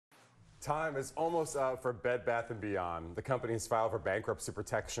Time is almost up for Bed Bath & Beyond. The company's filed for bankruptcy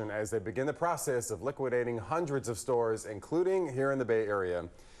protection as they begin the process of liquidating hundreds of stores, including here in the Bay Area.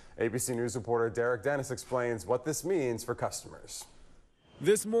 ABC News reporter Derek Dennis explains what this means for customers.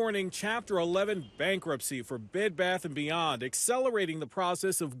 This morning, Chapter 11 bankruptcy for Bed Bath & Beyond, accelerating the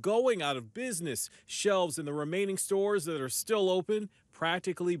process of going out of business. Shelves in the remaining stores that are still open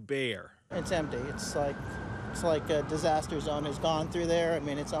practically bare. It's empty. It's like a disaster zone has gone through there. I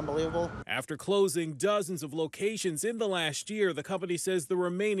mean, it's unbelievable. After closing dozens of locations in the last year, the company says the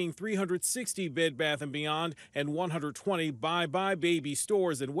remaining 360 Bed Bath & Beyond and 120 Bye Bye Baby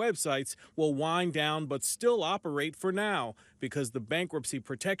stores and websites will wind down but still operate for now because the bankruptcy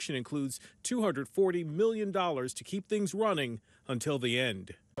protection includes $240 million to keep things running until the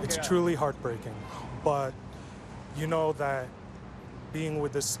end. It's truly heartbreaking, but you know that being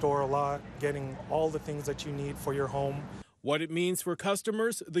with this store a lot, getting all the things that you need for your home. What it means for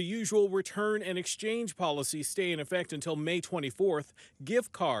customers, the usual return and exchange policies stay in effect until May 24th.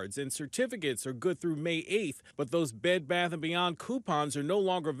 Gift cards and certificates are good through May 8th, but those Bed Bath & Beyond coupons are no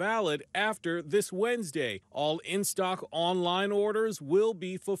longer valid after this Wednesday. All in-stock online orders will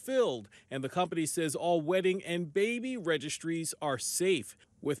be fulfilled, and the company says all wedding and baby registries are safe,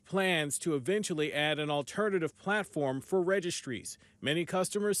 with plans to eventually add an alternative platform for registries. Many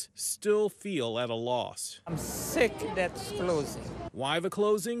customers still feel at a loss. I'm sick that's closing. Why the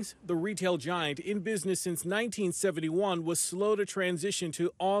closings? The retail giant, in business since 1971, was slow to transition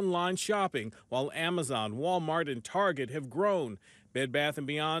to online shopping, while Amazon, Walmart, and Target have grown. Bed Bath &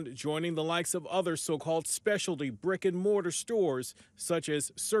 Beyond joining the likes of other so-called specialty brick-and-mortar stores, such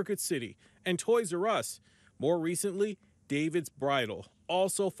as Circuit City and Toys R Us. More recently, David's Bridal,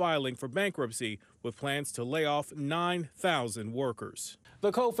 also filing for bankruptcy with plans to lay off 9,000 workers.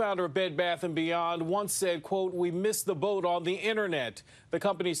 The co-founder of Bed Bath & Beyond once said, quote, "We missed the boat on the internet." The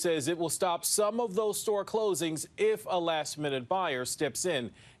company says it will stop some of those store closings if a last-minute buyer steps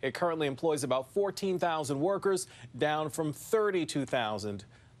in. It currently employs about 14,000 workers, down from 32,000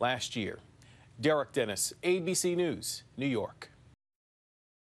 last year. Derek Dennis, ABC News, New York.